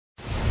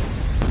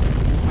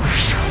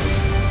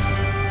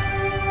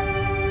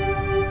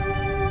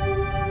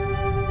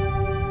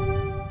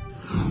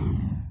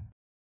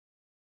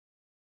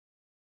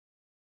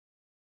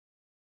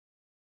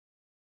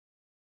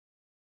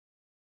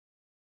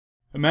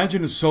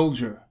Imagine a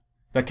soldier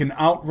that can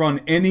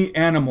outrun any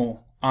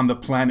animal on the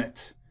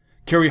planet,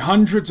 carry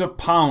hundreds of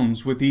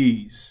pounds with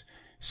ease,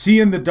 see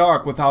in the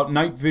dark without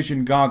night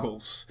vision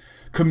goggles,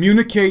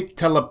 communicate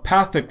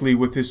telepathically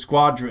with his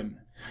squadron,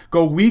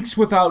 go weeks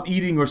without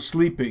eating or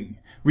sleeping,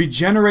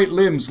 regenerate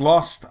limbs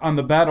lost on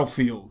the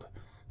battlefield,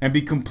 and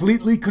be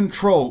completely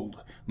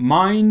controlled,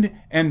 mind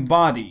and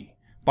body,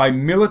 by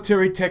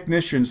military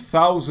technicians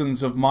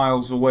thousands of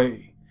miles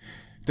away.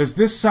 Does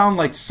this sound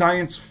like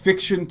science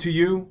fiction to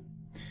you?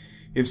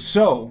 If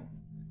so,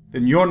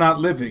 then you're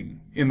not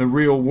living in the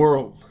real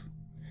world.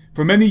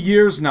 For many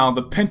years now,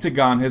 the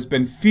Pentagon has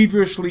been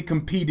feverishly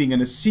competing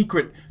in a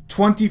secret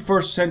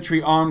 21st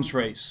century arms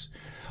race.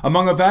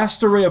 Among a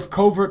vast array of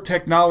covert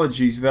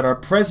technologies that are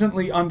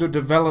presently under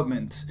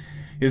development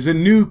is a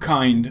new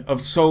kind of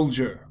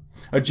soldier,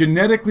 a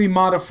genetically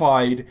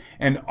modified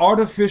and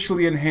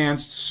artificially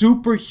enhanced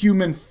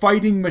superhuman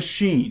fighting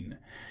machine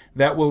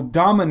that will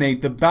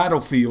dominate the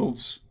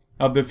battlefields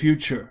of the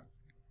future.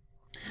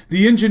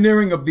 The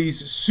engineering of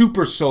these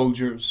super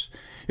soldiers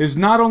is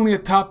not only a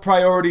top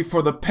priority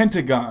for the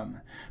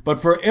Pentagon, but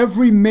for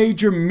every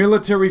major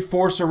military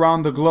force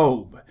around the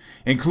globe,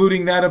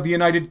 including that of the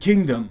United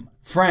Kingdom,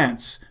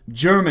 France,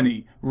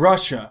 Germany,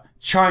 Russia,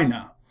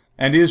 China,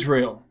 and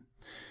Israel.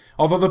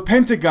 Although the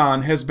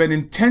Pentagon has been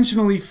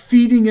intentionally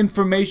feeding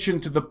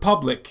information to the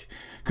public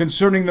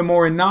concerning the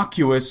more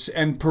innocuous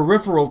and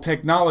peripheral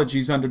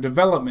technologies under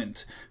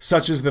development,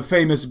 such as the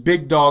famous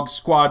Big Dog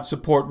Squad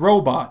support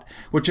robot,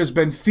 which has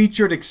been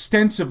featured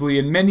extensively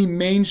in many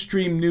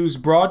mainstream news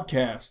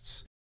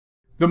broadcasts,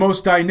 the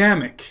most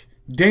dynamic,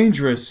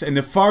 dangerous, and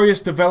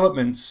nefarious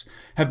developments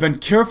have been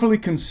carefully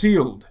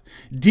concealed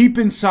deep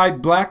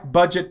inside black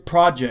budget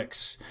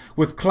projects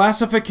with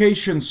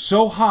classifications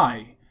so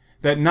high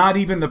that not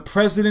even the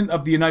President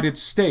of the United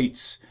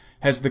States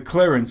has the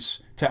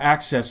clearance to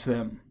access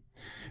them.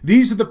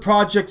 These are the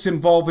projects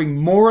involving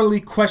morally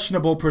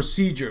questionable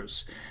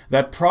procedures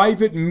that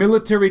private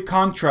military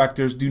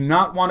contractors do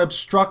not want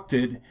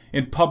obstructed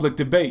in public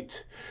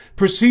debate.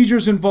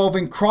 Procedures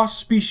involving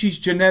cross-species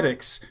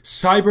genetics,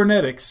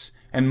 cybernetics,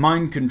 and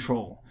mind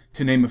control,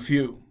 to name a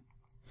few.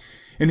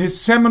 In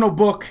his seminal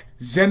book,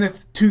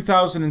 Zenith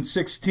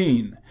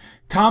 2016,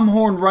 Tom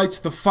Horn writes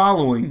the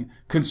following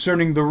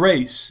concerning the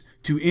race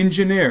to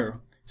engineer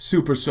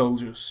super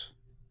soldiers.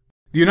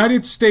 The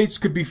United States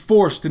could be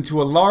forced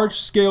into a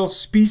large-scale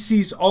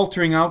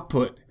species-altering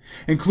output,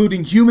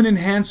 including human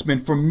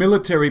enhancement for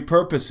military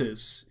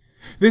purposes.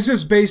 This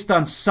is based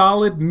on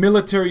solid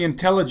military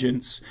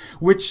intelligence,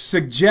 which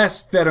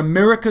suggests that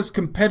America's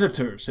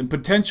competitors and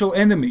potential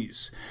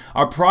enemies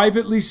are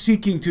privately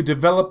seeking to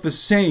develop the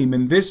same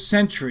in this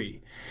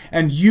century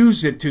and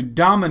use it to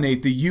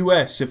dominate the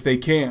U.S. if they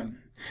can.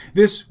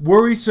 This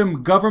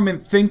worrisome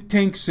government think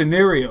tank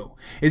scenario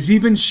is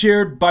even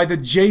shared by the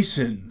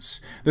Jasons,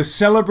 the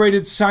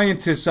celebrated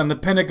scientists on the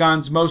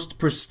Pentagon's most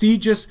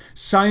prestigious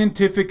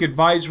scientific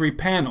advisory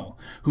panel,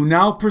 who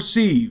now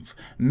perceive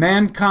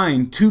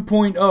Mankind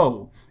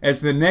 2.0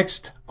 as the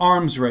next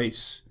arms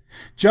race.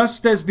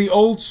 Just as the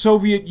old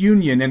Soviet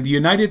Union and the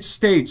United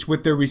States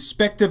with their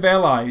respective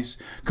allies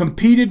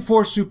competed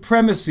for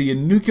supremacy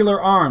in nuclear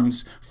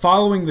arms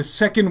following the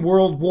Second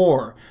World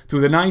War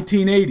through the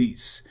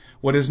 1980s,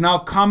 what is now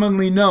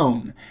commonly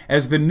known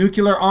as the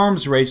nuclear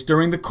arms race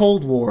during the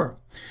Cold War,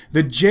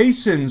 the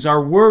Jasons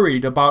are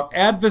worried about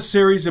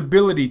adversaries'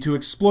 ability to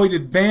exploit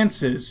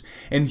advances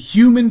in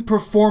human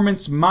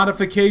performance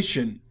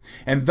modification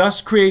and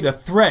thus create a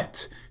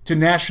threat to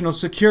national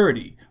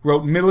security,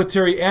 wrote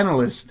military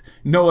analyst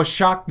Noah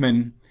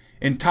Schachman,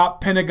 and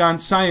top Pentagon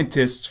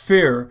scientists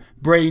fear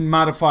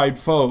brain-modified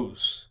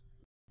foes.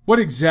 What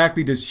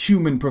exactly does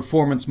human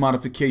performance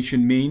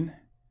modification mean?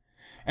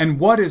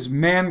 And what is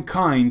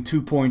Mankind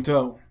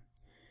 2.0?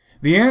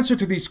 The answer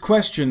to these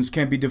questions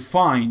can be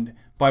defined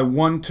by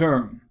one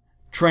term: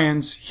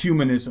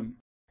 transhumanism.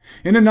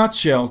 In a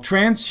nutshell,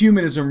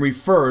 transhumanism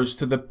refers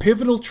to the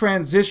pivotal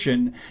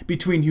transition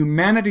between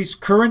humanity's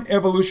current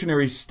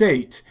evolutionary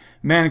state,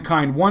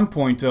 Mankind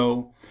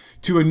 1.0,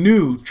 to a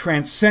new,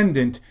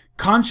 transcendent,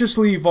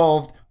 consciously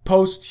evolved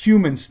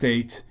post-human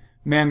state,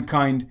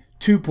 Mankind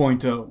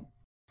 2.0.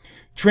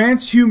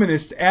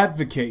 Transhumanists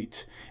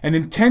advocate an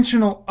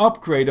intentional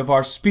upgrade of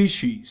our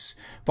species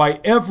by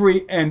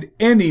every and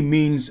any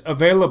means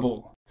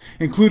available,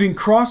 including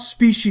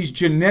cross-species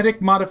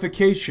genetic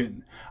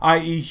modification,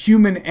 i.e.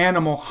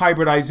 human-animal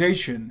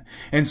hybridization,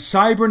 and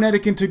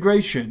cybernetic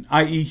integration,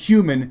 i.e.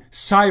 human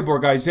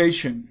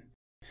cyborgization.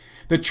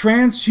 The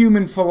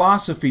transhuman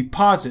philosophy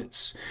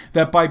posits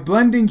that by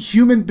blending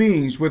human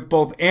beings with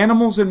both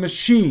animals and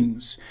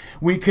machines,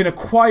 we can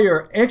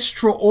acquire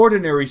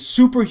extraordinary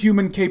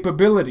superhuman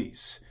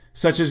capabilities,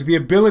 such as the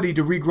ability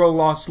to regrow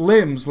lost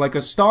limbs like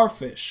a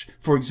starfish,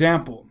 for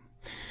example,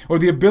 or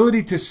the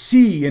ability to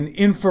see in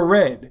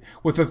infrared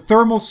with a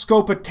thermal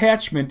scope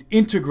attachment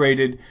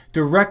integrated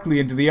directly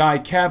into the eye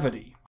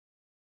cavity.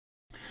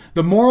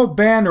 The moral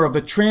banner of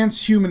the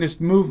transhumanist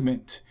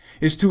movement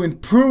is to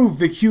improve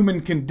the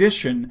human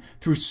condition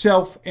through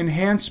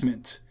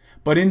self-enhancement,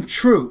 but in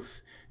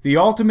truth, The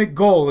ultimate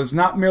goal is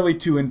not merely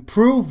to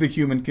improve the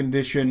human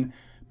condition,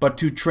 but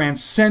to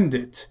transcend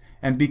it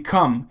and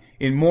become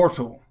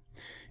immortal.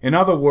 In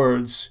other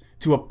words,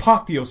 to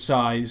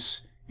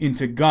apotheosize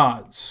into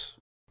gods.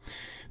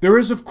 There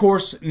is, of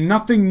course,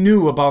 nothing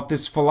new about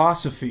this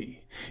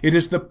philosophy. It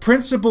is the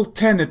principal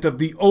tenet of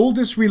the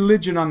oldest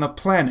religion on the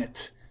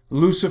planet,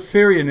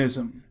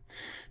 Luciferianism.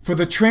 For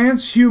the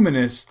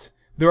transhumanist,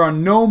 there are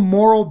no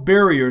moral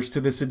barriers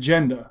to this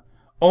agenda,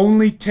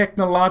 only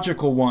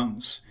technological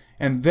ones,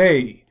 and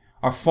they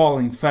are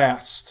falling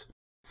fast.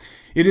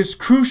 It is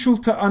crucial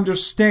to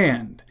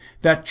understand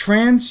that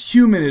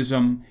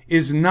transhumanism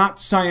is not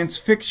science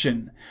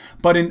fiction,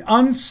 but an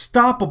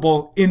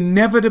unstoppable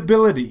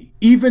inevitability,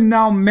 even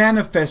now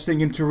manifesting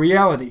into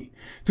reality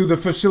through the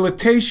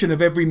facilitation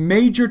of every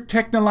major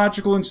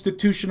technological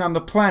institution on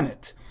the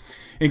planet,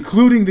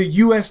 including the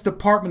U.S.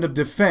 Department of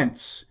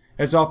Defense,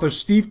 as author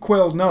Steve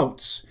Quayle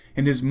notes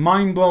in his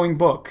mind-blowing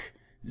book,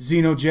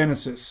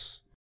 Xenogenesis.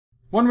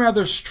 One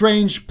rather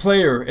strange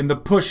player in the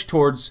push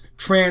towards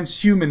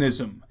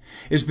transhumanism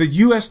is the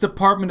U.S.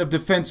 Department of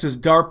Defense's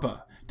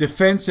DARPA,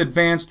 Defense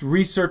Advanced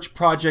Research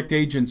Project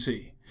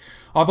Agency.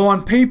 Although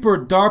on paper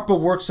DARPA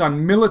works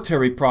on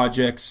military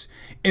projects,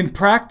 in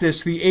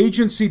practice the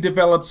agency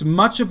develops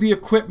much of the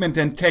equipment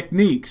and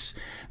techniques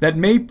that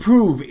may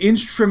prove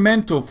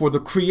instrumental for the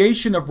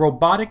creation of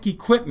robotic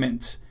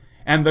equipment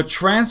and the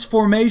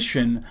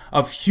transformation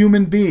of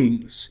human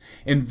beings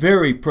in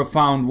very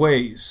profound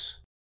ways.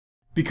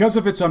 Because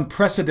of its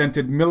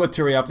unprecedented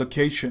military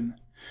application,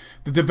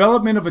 the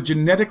development of a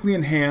genetically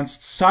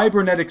enhanced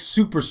cybernetic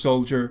super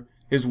soldier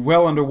is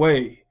well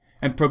underway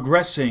and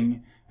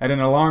progressing at an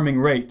alarming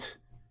rate,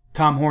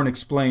 Tom Horn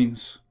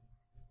explains.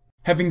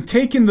 Having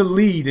taken the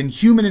lead in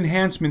human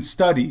enhancement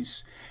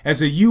studies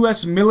as a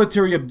U.S.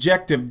 military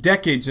objective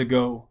decades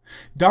ago,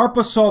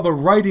 DARPA saw the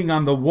writing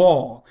on the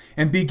wall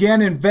and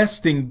began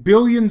investing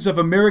billions of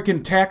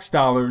American tax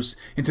dollars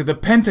into the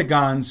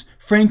Pentagon's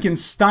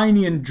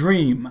Frankensteinian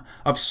dream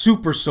of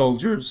super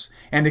soldiers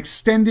and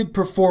extended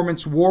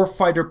performance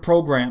warfighter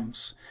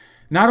programs.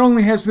 Not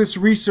only has this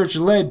research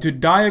led to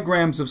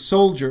diagrams of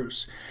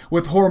soldiers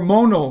with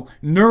hormonal,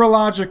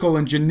 neurological,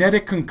 and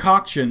genetic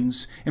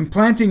concoctions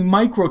implanting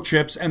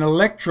microchips and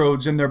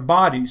electrodes in their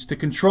bodies to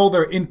control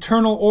their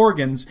internal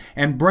organs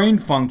and brain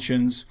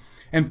functions,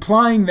 and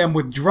plying them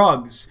with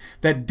drugs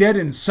that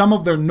deaden some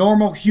of their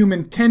normal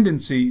human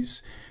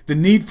tendencies, the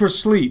need for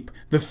sleep,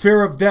 the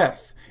fear of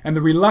death, and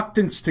the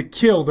reluctance to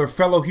kill their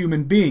fellow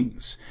human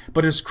beings.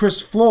 But as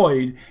Chris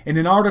Floyd, in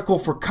an article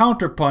for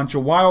Counterpunch a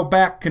while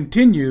back,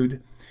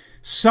 continued,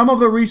 some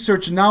of the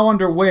research now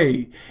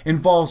underway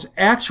involves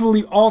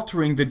actually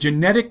altering the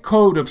genetic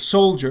code of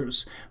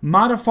soldiers,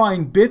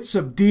 modifying bits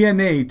of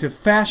DNA to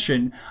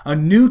fashion a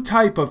new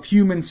type of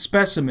human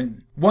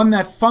specimen, one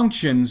that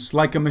functions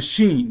like a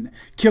machine,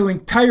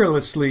 killing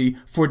tirelessly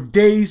for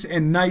days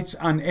and nights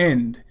on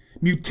end.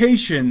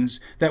 Mutations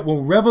that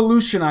will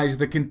revolutionize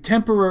the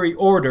contemporary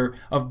order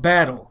of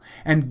battle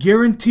and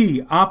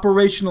guarantee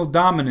operational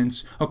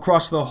dominance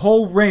across the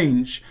whole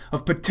range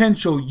of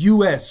potential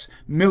U.S.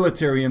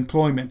 military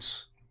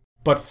employments.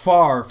 But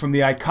far from the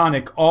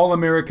iconic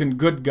all-American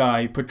good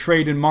guy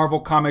portrayed in Marvel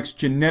Comics'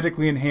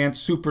 genetically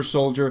enhanced super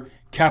soldier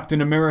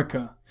Captain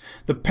America,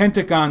 the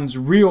Pentagon's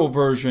real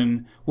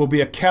version will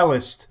be a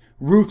calloused,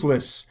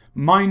 ruthless,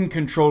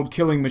 mind-controlled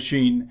killing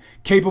machine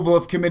capable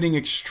of committing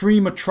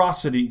extreme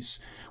atrocities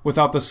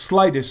without the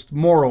slightest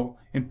moral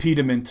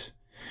impediment.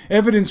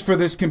 Evidence for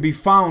this can be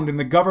found in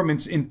the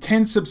government's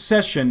intense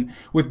obsession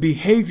with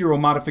behavioral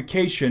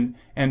modification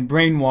and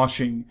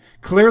brainwashing,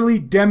 clearly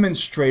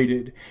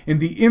demonstrated in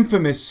the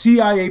infamous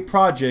CIA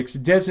projects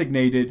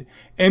designated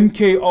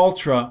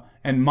MKUltra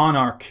and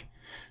Monarch.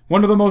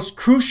 One of the most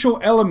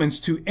crucial elements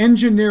to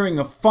engineering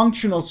a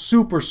functional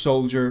super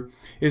soldier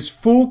is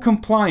full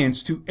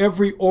compliance to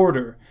every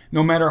order,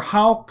 no matter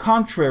how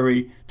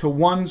contrary to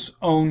one's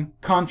own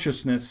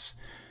consciousness.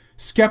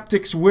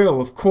 Skeptics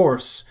will, of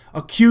course,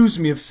 accuse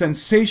me of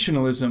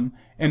sensationalism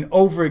and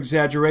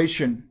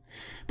over-exaggeration.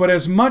 But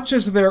as much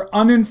as their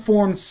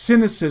uninformed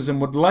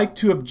cynicism would like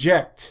to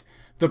object,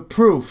 the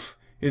proof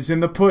is in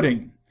the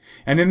pudding.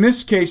 And in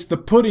this case, the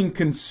pudding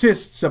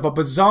consists of a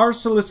bizarre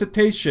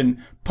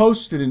solicitation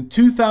posted in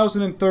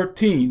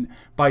 2013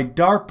 by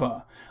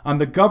DARPA on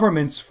the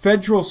government's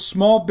Federal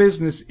Small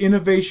Business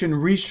Innovation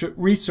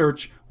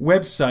Research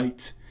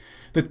website.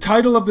 The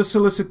title of the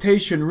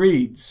solicitation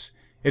reads,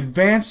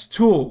 Advanced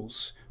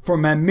Tools for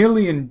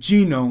Mammalian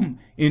Genome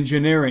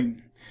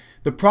Engineering.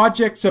 The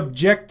project's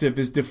objective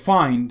is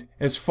defined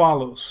as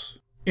follows.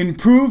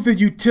 Improve the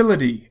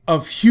utility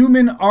of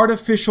human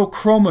artificial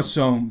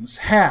chromosomes,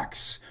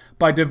 HACs,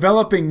 by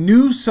developing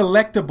new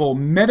selectable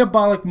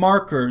metabolic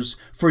markers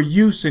for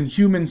use in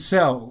human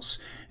cells,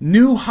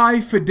 new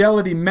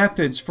high-fidelity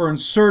methods for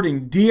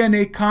inserting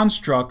DNA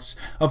constructs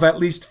of at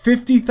least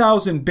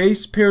 50,000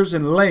 base pairs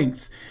in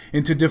length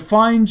into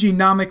defined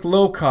genomic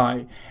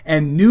loci,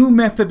 and new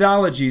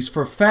methodologies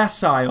for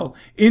facile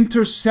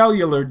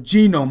intercellular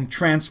genome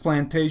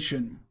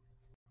transplantation.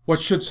 What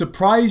should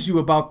surprise you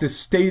about this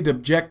stated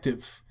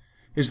objective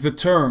is the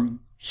term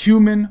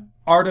human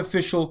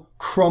artificial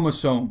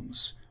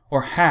chromosomes,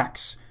 or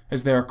HACs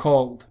as they are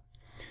called.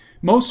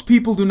 Most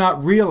people do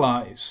not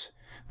realize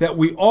that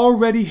we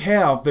already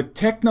have the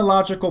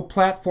technological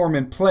platform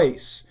in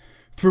place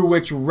through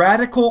which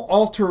radical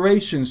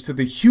alterations to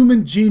the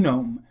human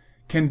genome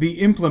can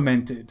be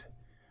implemented,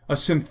 a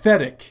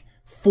synthetic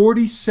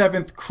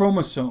 47th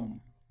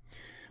chromosome.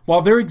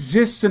 While there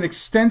exists an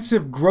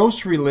extensive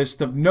grocery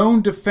list of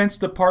known Defense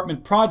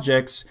Department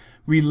projects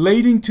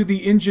relating to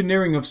the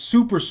engineering of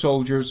super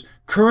soldiers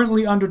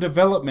currently under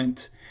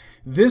development,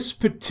 this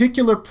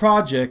particular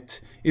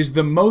project is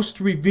the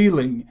most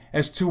revealing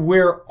as to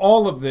where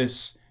all of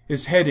this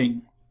is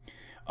heading.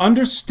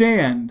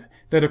 Understand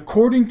that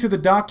according to the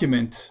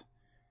document,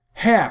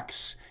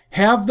 HACs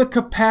have the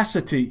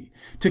capacity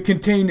to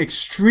contain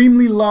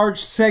extremely large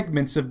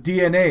segments of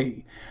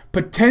DNA,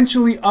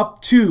 potentially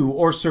up to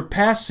or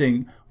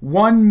surpassing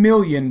 1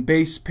 million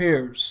base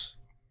pairs.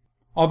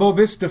 Although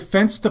this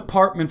Defense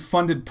Department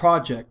funded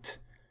project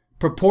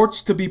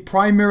purports to be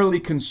primarily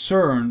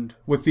concerned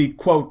with the,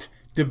 quote,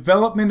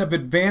 development of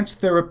advanced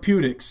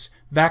therapeutics,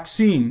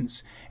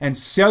 vaccines, and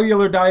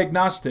cellular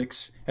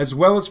diagnostics, as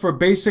well as for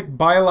basic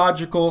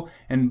biological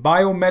and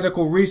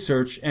biomedical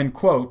research, end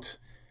quote,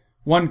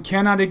 one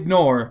cannot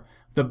ignore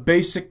the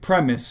basic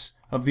premise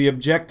of the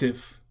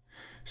objective.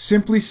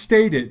 Simply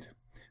stated,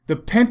 the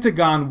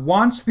Pentagon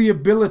wants the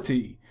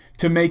ability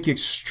to make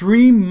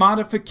extreme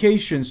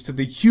modifications to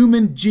the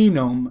human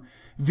genome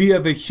via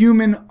the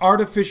human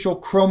artificial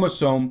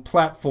chromosome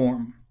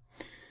platform.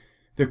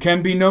 There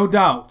can be no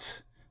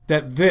doubt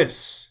that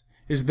this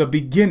is the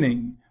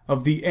beginning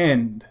of the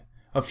end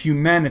of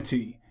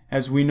humanity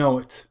as we know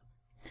it.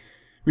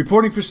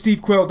 Reporting for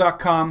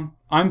SteveQuayle.com,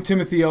 I'm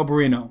Timothy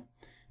Alberino,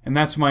 and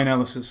that's my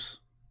analysis.